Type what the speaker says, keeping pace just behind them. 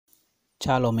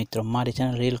ચાલો મિત્રો, મારી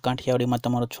ચેનલ રીલ કાઠિયાવાડીમાં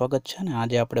તમારું સ્વાગત છે ને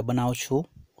આજે આપણે બનાવશું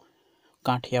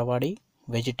કાઠિયાવાડી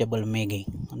વેજીટેબલ મેગી।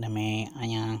 અને મેં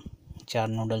અહીંયા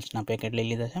 4 નૂડલ્સના પેકેટ લઈ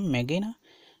લીધા છે મેગીના,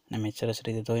 અને મેં સરસ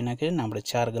રીતે ધોઈ નાખ્યા છે ને આપણે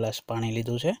 4 ગ્લાસ પાણી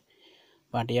લીધું છે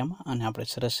પાટિયામાં, અને આપણે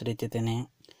સરસ રીતે તેને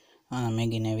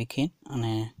મેગીને વીખી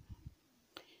અને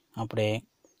આપણે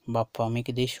બાફવા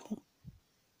મૂકી દઈશું।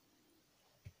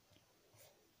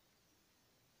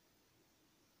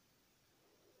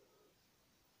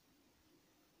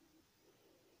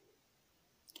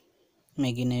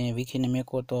 મેગીને વીખીને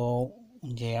મેકો તો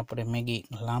જે આપણે મેગી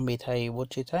લાંબી થાય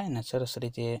ઓછી થાય ને સરસ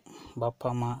રીતે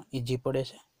બાફવામાં ઈઝી પડે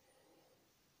છે।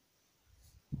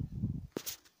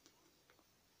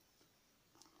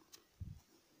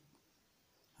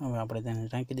 હવે આપણે તેને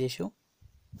ઢાંકી દઈશું।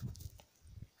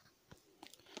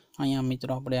 અહીંયા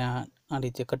મિત્રો આપણે આ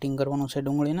રીતે કટિંગ કરવાનું છે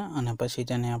ડુંગળીના, અને પછી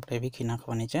તેને આપણે વીખી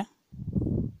નાખવાની છે।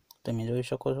 તમે જોઈ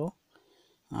શકો છો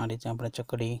આ રીતે આપણે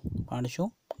ચકડી પાડીશું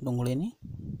ડુંગળીની।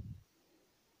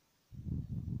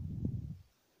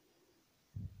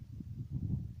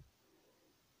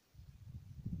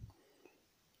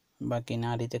 બાકીને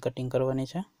આ રીતે કટિંગ કરવાની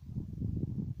છે।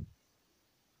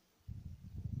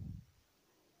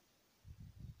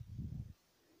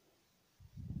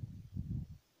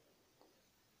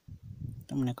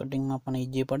 તમને કટિંગમાં પણ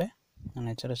ઈઝી પડે,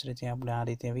 અને સરસ રીતે આપણે આ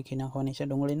રીતે વીખી નાખવાની છે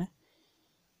ડુંગળીને।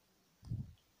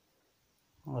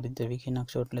 આ રીતે વીખી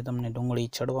નાખશો એટલે તમને ડુંગળી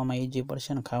છડવામાં ઈઝી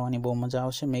પડશે ને ખાવાની બહુ મજા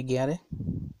આવશે મેગી હારે।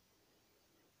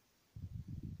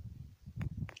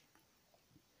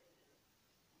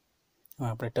 હવે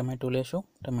આપણે ટમેટું લેશું,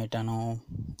 ટમેટાનો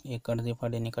એક અડધી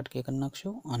ફાડીની કટકી કરી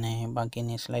નાખશું અને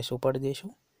બાકીની સ્લાઇસ ઉપાડી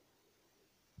દઈશું।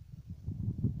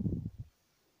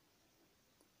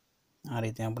 આ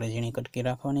રીતે આપણે ઝીણી કટકી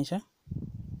રાખવાની છે।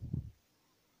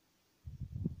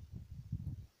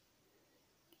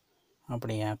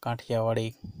 આપણી આ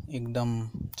કાઠિયાવાડી એકદમ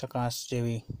ચકાસ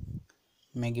જેવી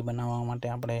મેગી બનાવવા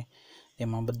માટે આપણે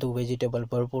તેમાં બધું વેજીટેબલ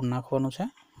ભરપૂર નાખવાનું છે।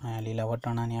 લીલા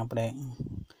વટાણાની આપણે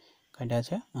કાઢ્યા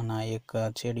છે, અને એક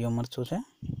ચેડિયો મરચું છે,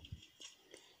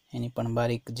 એની પણ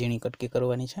બારીક ઝીણી કટકી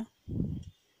કરવાની છે।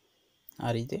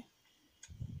 આ રીતે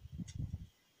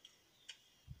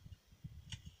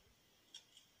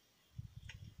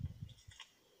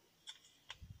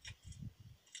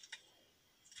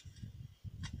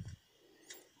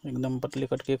એકદમ પતલી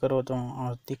કટકી કરો તો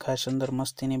તીખાશ અંદર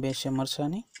મસ્તીની બેસે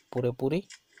મરચાંની પૂરેપૂરી,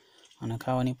 અને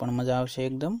ખાવાની પણ મજા આવશે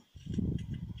એકદમ।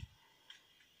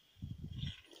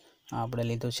 આપણે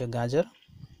લીધું છે ગાજર,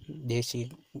 દેશી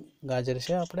ગાજર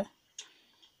છે આપણે,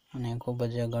 અને ખૂબ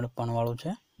જ ગળપણવાળું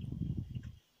છે।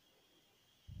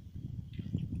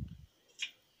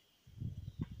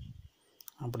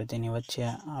 આપણે તેની વચ્ચે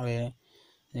આવે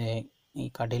એ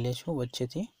કાઢી લઈશું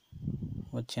વચ્ચેથી,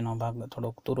 વચ્ચેનો ભાગ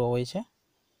થોડોક તુરો હોય છે।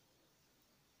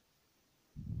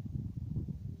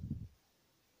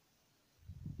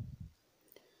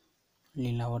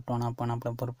 લીલા વટાણા પણ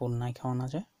આપણે ભરપૂર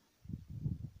નાખવાના છે।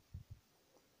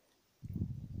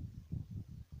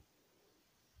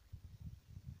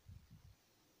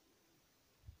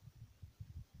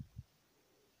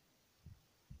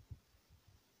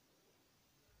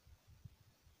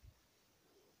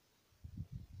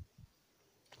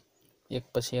 એક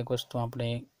પછી એક વસ્તુ આપણે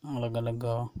અલગ અલગ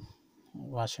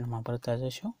વાસણમાં ભરતા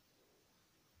જઈશું,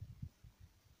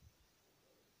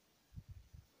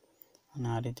 અને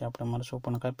આ રીતે આપણે મરચું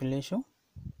પણ કાપી લઈશું।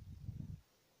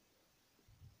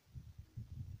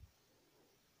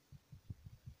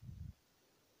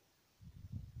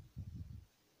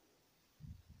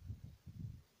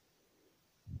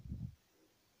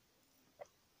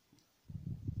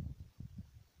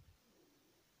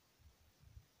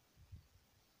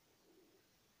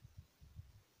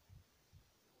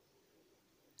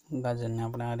 ગાજરને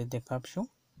આપણે આ રીતે કાપશું,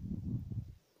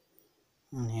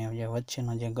 અને જે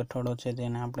વચ્ચેનો જે ગઠોડો છે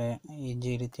તેને આપણે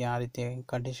ઈઝી રીતે આ રીતે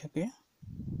કાઢી શકીએ,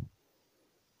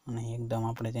 અને એકદમ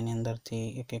આપણે તેની અંદરથી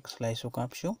એક એક સ્લાઇસો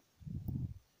કાપશું।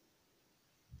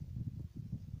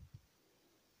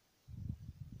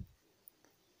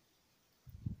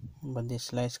 બધી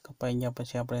સ્લાઇસ કપાઈ ગયા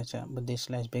પછી આપણે બધી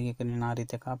સ્લાઇસ ભેગી કરીને આ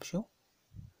રીતે કાપશું।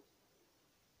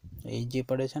 ઈઝી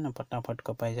પડે છે ને, ફટાફટ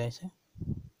કપાઈ જાય છે।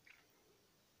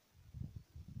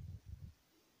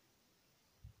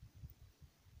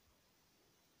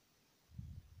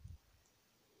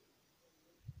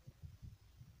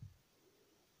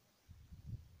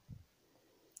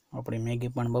 આપણી મેગી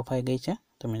પણ બફાઈ ગઈ છે,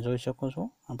 તમે જોઈ શકો છો।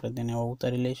 આપણે તેને હવે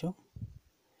ઉતારી લઈશું,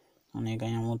 અને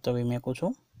અહીંયા હું તવી મેકું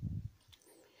છું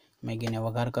મેગીને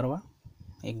વઘાર કરવા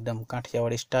એકદમ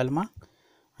કાઠિયાવાડી સ્ટાઇલમાં।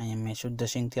 અહીંયા મેં શુદ્ધ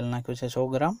સિંગ તેલ નાખ્યું છે 100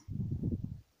 ગ્રામ,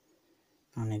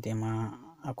 અને તેમાં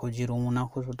આખું જીરું હું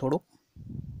નાખું છું થોડુંક,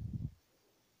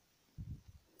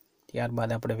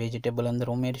 ત્યારબાદ આપણે વેજીટેબલ અંદર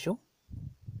ઉમેરીશું.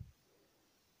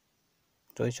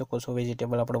 જોઈ શકો છો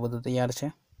વેજીટેબલ આપણું બધું તૈયાર છે.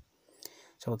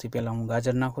 સૌથી પહેલાં હું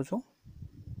ગાજર નાખું છું.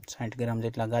 60 ગ્રામ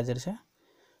જેટલા ગાજર છે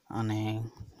અને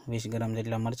 20 ગ્રામ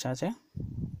જેટલા મરચાં છે,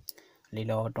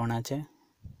 લીલા વટોણા છે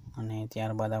અને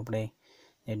ત્યારબાદ આપણે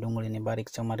જે ડુંગળીની બારીક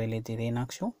સમારેલી હતી તે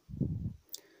નાખશું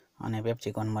અને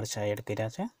પેપ્સિકોન મરચાં એડ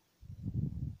કર્યા છે.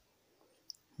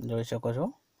 જોઈ શકો છો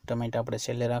ટમેટા આપણે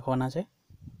છેલ્લે રાખવાના છે.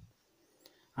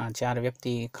 આ 4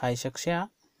 વ્યક્તિ ખાઈ શકશે આ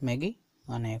મેગી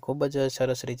અને ખૂબ જ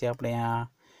સરસ રીતે આપણે આ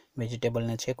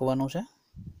વેજીટેબલને શેકવાનું છે.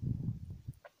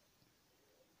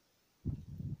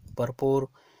 ભરપૂર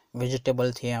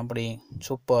વેજીટેબલથી આપણી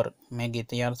સુપર મેગી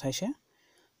તૈયાર થાય છે.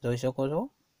 જોઈ શકો છો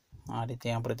આ રીતે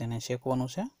આપણે તેને શેકવાનું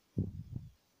છે.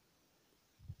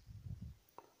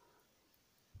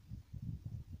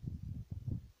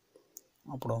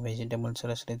 આપણો વેજીટેબલ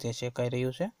સરસ રીતે શેકાઈ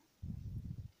રહ્યું છે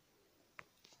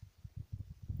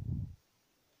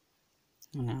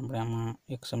અને આપણે આમાં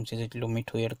 1 ચમચી જેટલું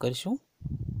મીઠું એડ કરીશું.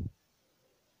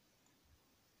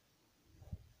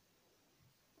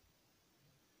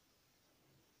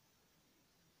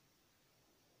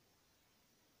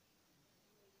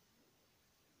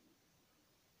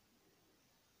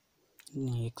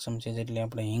 એક ચમચી જેટલી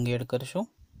આપણે હિંગ એડ કરીશું.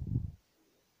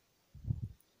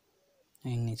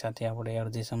 હિંગની સાથે આપણે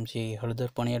અડધી ચમચી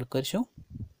હળદર પણ એડ કરીશું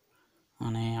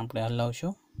અને આપણે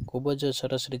હલાવશું. ખૂબ જ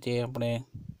સરસ રીતે આપણે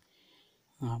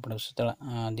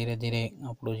ધીરે ધીરે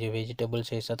આપણું જે વેજીટેબલ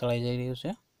છે એ સતળાઈ જઈ રહ્યું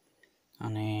છે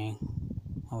અને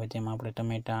હવે તેમાં આપણે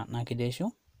ટમેટા નાખી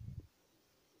દઈશું.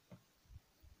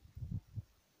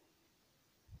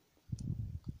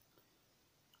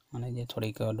 અને જે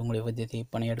થોડીક ડુંગળી વધી હતી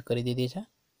પણ એડ કરી દીધી છે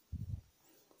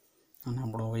અને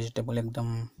આપણું વેજીટેબલ એકદમ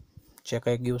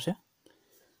શેકાઈ ગયું છે.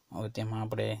 હવે તેમાં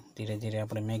આપણે ધીરે ધીરે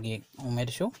આપણે મેગી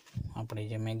ઉમેરીશું. આપણી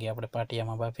જે મેગી આપણે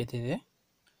પાટિયામાં બાફી હતી તે,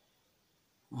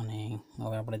 અને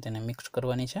હવે આપણે તેને મિક્સ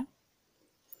કરવાની છે.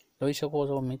 જોઈ શકો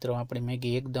છો મિત્રો આપણી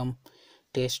મેગી એકદમ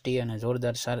ટેસ્ટી અને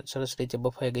જોરદાર સરસ રીતે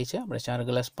બફાઈ ગઈ છે. આપણે 4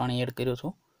 ગ્લાસ પાણી એડ કર્યું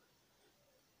હતું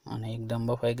અને એકદમ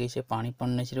બફાઈ ગઈ છે, પાણી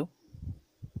પણ નથી રહ્યું.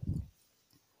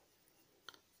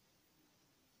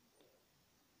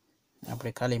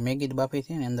 આપણે ખાલી મેગી જ બાફી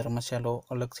હતી અને અંદર મસાલો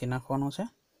અલગથી નાખવાનો છે.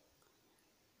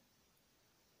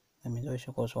 તમે જોઈ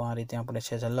શકો છો આ રીતે આપણે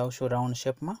સહેજ હલાવશું રાઉન્ડ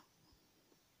શેપમાં.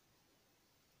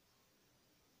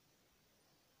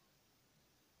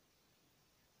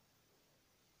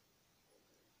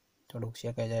 થોડુંક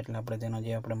શેકાઈ જાય એટલે આપણે તેનો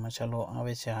જે આપણે મસાલો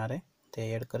આવે છે હારે તે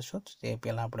એડ કરશું. તે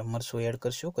પહેલાં આપણે મરચું એડ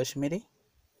કરશું કશ્મીરી.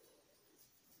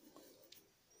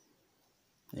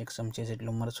 1 ચમચી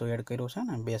જેટલું મરચું એડ કર્યું છે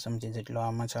ને 2 ચમચી જેટલો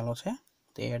આ મસાલો છે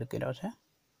તે એડ કર્યો છે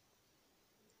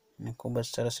અને ખૂબ જ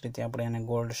સરસ રીતે આપણે એને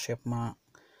ગોલ્ડ શેપમાં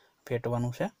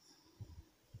ફેટવાનું છે.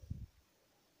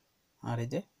 આ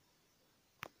રીતે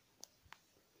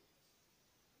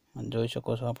જોઈ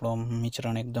શકો છો આપણું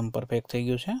મિશ્રણ એકદમ પરફેક્ટ થઈ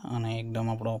ગયું છે અને એકદમ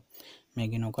આપણો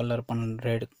મેગીનો કલર પણ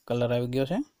રેડ કલર આવી ગયો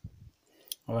છે.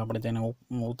 હવે આપણે તેને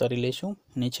ઉતારી લઈશું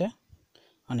નીચે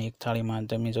અને એક થાળીમાં.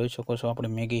 તમે જોઈ શકો છો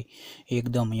આપણી મેગી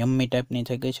એકદમ યમ્મી ટાઈપની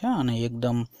થઈ ગઈ છે અને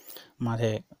એકદમ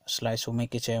માથે સ્લાઇસ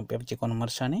મૂકી છે પેપ્સિકોન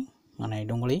મરચાંની અને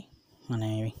ડુંગળી અને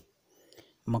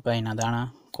મકાઈના દાણા.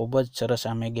 ખૂબ જ સરસ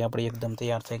આ મેગી આપણી એકદમ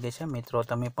તૈયાર થઈ ગઈ છે. મિત્રો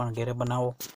તમે પણ ઘરે બનાવો